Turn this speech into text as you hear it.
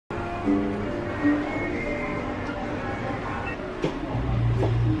So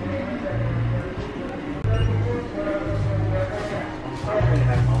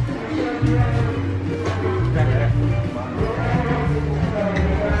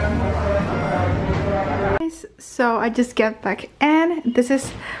I just get back and this is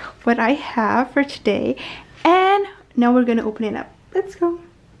what I have for today, and now we're gonna open it up. Let's go.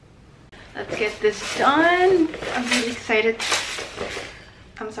 Let's get this done. I'm really excited.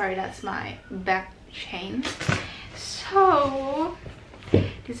 I'm sorry, that's my back chain. So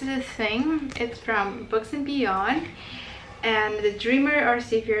this is a thing. It's from Books and Beyond, and The Dreamer or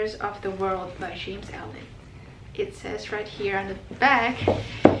Saviors of the World by James Allen. It says right here on the back.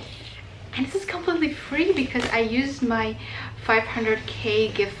 And this is completely free because I used my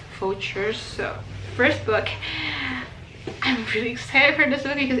 500k gift vouchers. So first book, I'm really excited for this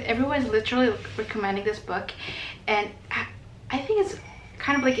book because everyone's literally recommending this book, and I think it's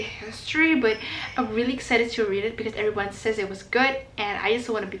kind of like a history, but I'm really excited to read it because everyone says it was good and I just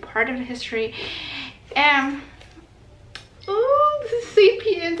want to be part of the history. And oh, this is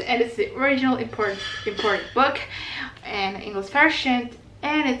Sapiens, and it's the original imported book and English version,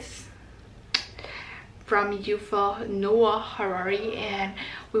 and it's from Yuval Noah Harari, and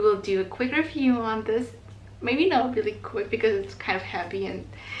we will do a quick review on this. Maybe not really quick because it's kind of heavy and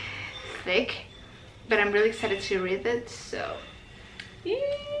thick, but I'm really excited to read it. So yeah,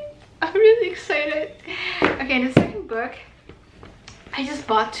 I'm really excited. Okay, the second book, I just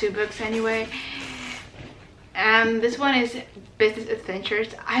bought 2 books anyway, and this one is Business Adventures.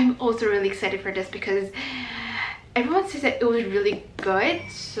 I'm also really excited for this because everyone says that it was really good,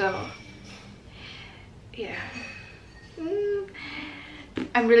 so yeah,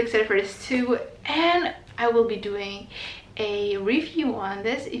 I'm really excited for this too, and I will be doing a review on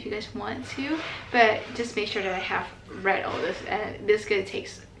this if you guys want to, but just make sure that I have read all this, and this gonna take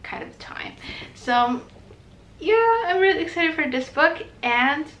kind of time. So yeah, I'm really excited for this book,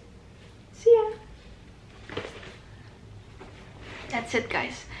 and see ya. That's it,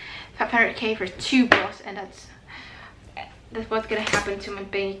 guys. 500k for 2 books, and that's what's gonna happen to my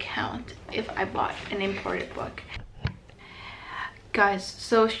bank account if I bought an imported book. Guys,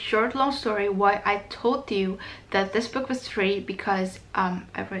 so short long story why I told you that this book was free, because I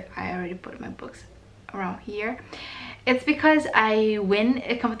already put my books around here. It's because I win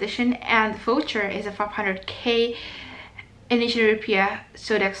a competition and the voucher is a 500k Indonesian rupiah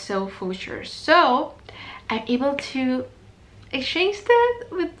Sodexo voucher, so I'm able to exchange that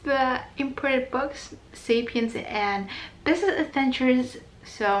with the imported books, Sapiens and Business Adventures.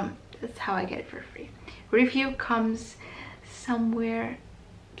 So that's how I get it for free. Review comes somewhere,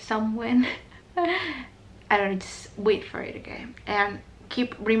 somewhen. I don't know, just wait for it, okay? And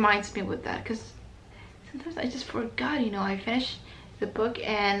keep reminds me with that, because sometimes I just forgot, you know. I finished the book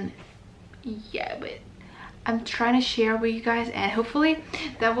and yeah, but I'm trying to share with you guys, and hopefully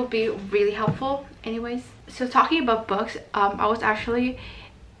that will be really helpful. Anyways, so talking about books, I was actually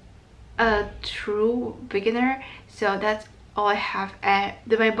a true beginner, so that's all I have, and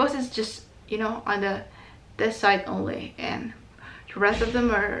my books is just, you know, on this side only, and the rest of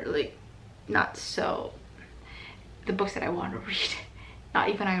them are like not so the books that I want to read. Not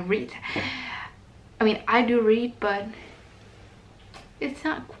even I read. I mean, I do read, but it's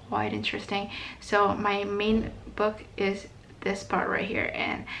not quite interesting. So my main book is this part right here,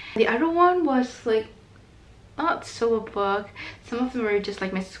 and the other one was like not so a book. Some of them are just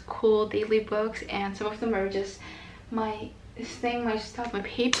like my school daily books, and some of them are just my stuff, my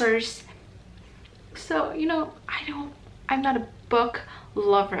papers. So, you know, I'm not a book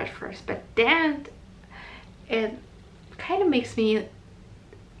lover at first, but then it kind of makes me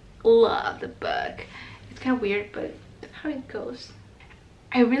love the book. It's kind of weird, but that's how it goes.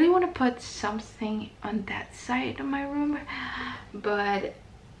 I really want to put something on that side of my room, but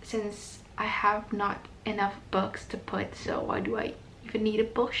since I have not enough books to put, so why do I even need a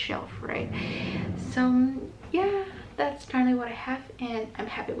bookshelf, right? So yeah, that's apparently what I have, and I'm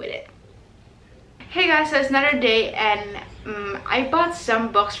happy with it. Hey guys, so it's another day, and I bought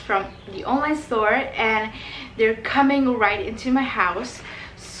some books from the online store, and they're coming right into my house,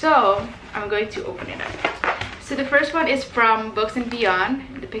 so I'm going to open it up. So the first one is from Books and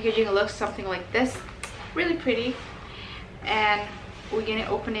Beyond. The packaging looks something like this, really pretty, and we're gonna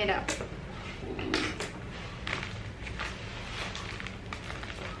open it up.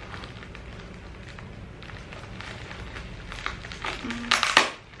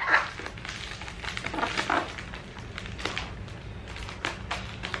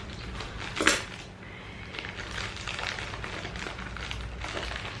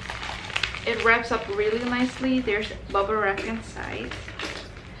 It wraps up really nicely. There's bubble wrap inside.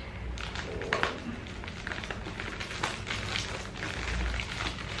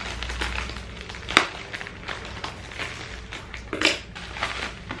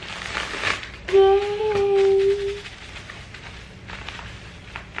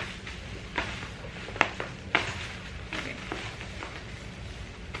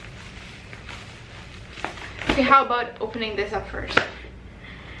 Okay, how about opening this up first?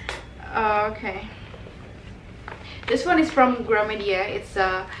 Okay. This one is from Gramedia. It's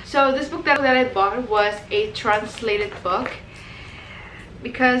so this book that I bought was a translated book,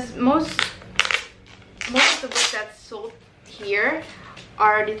 because most of the books that's sold here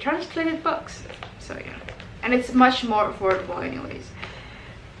are the translated books. So yeah, and it's much more affordable anyways.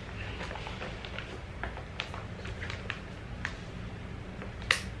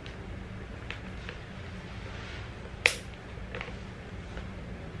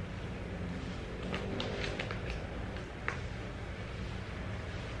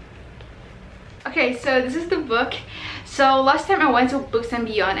 Okay, so this is the book. So last time I went to Books and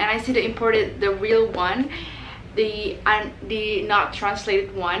Beyond and I see they imported the real one, the not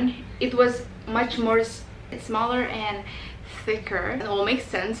translated one. It was much more smaller and thicker. It all makes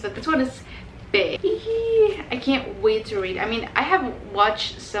sense, but this one is big. I can't wait to read. I mean, I have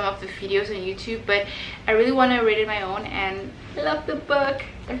watched some of the videos on YouTube, but I really want to read it my own, and I love the book.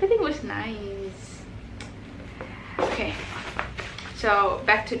 Everything was nice. Okay, so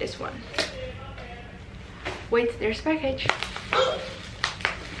back to this one. Wait, there's a package.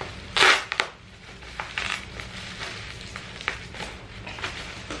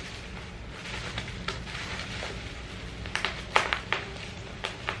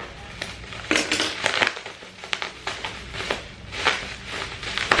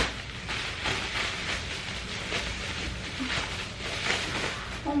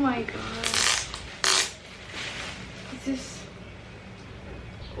 Oh my god. This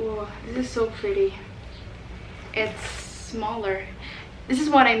is so pretty. It's smaller. This is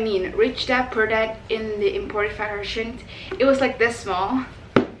what I mean. Rich Dad Poor Dad in the imported version, it was like this small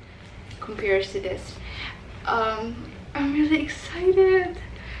compared to this. I'm really excited.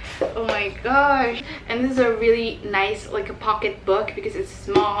 Oh my gosh. And this is a really nice, like a pocket book, because it's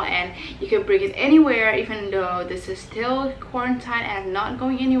small and you can bring it anywhere, even though this is still quarantine and I'm not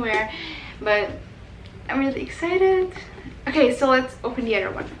going anywhere. But I'm really excited. Okay, so let's open the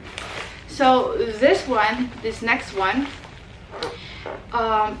other one. So this next one,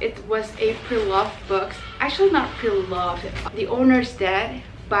 it was a pre-loved book. Actually not pre-loved. The owner's dead,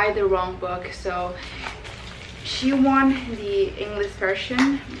 buy the wrong book. So she won the English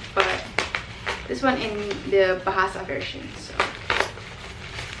version, but this one in the Bahasa version. So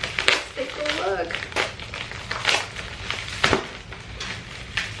let's take a look.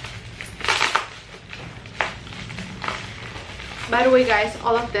 By the way guys,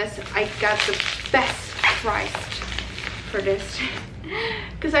 all of this I got the best price for this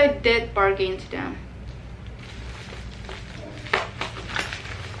because I did bargain to them.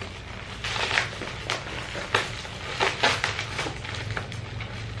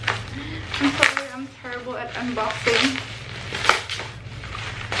 I'm sorry, I'm terrible at unboxing.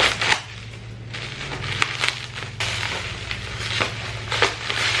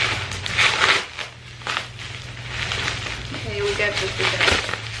 Get this together.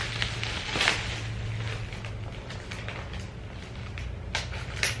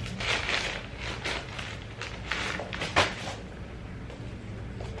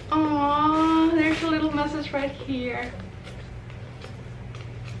 Aww, there's a little message right here.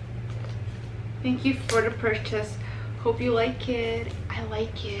 Thank you for the purchase. Hope you like it. I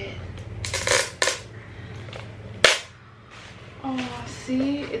like it. Oh,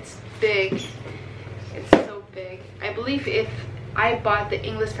 see, it's big. It's so big. I believe if I bought the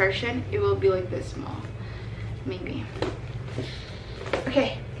English version, it will be like this small, maybe.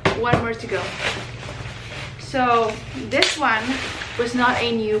 Okay, one more to go. So this one was not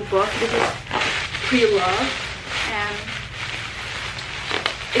a new book. This is pre-loved, and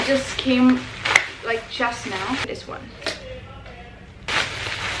it just came like just now. This one.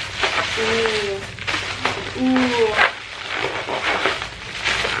 Ooh. Ooh.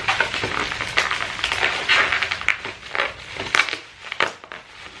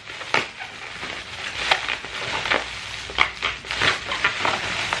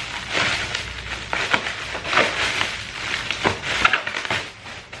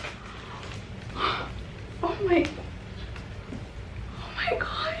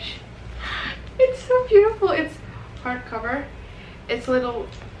 Beautiful. It's hardcover. It's a little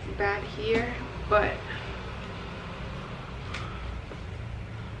bad here, but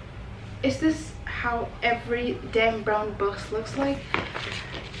is this how every damn brown book looks like?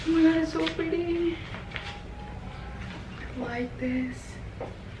 Oh my god, it's so pretty. I like this.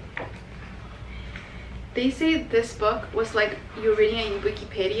 They say this book was like you're reading it in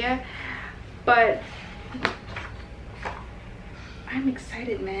Wikipedia, but I'm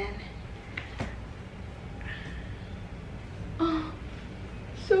excited, man. Oh,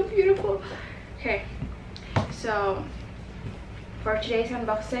 so beautiful. Okay, So for today's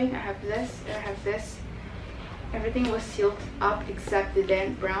unboxing, I have this and I have this. Everything was sealed up except the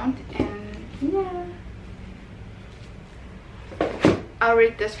Dan Brown, and yeah. I'll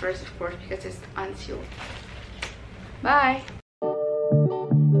read this first, of course, because it's unsealed. Bye!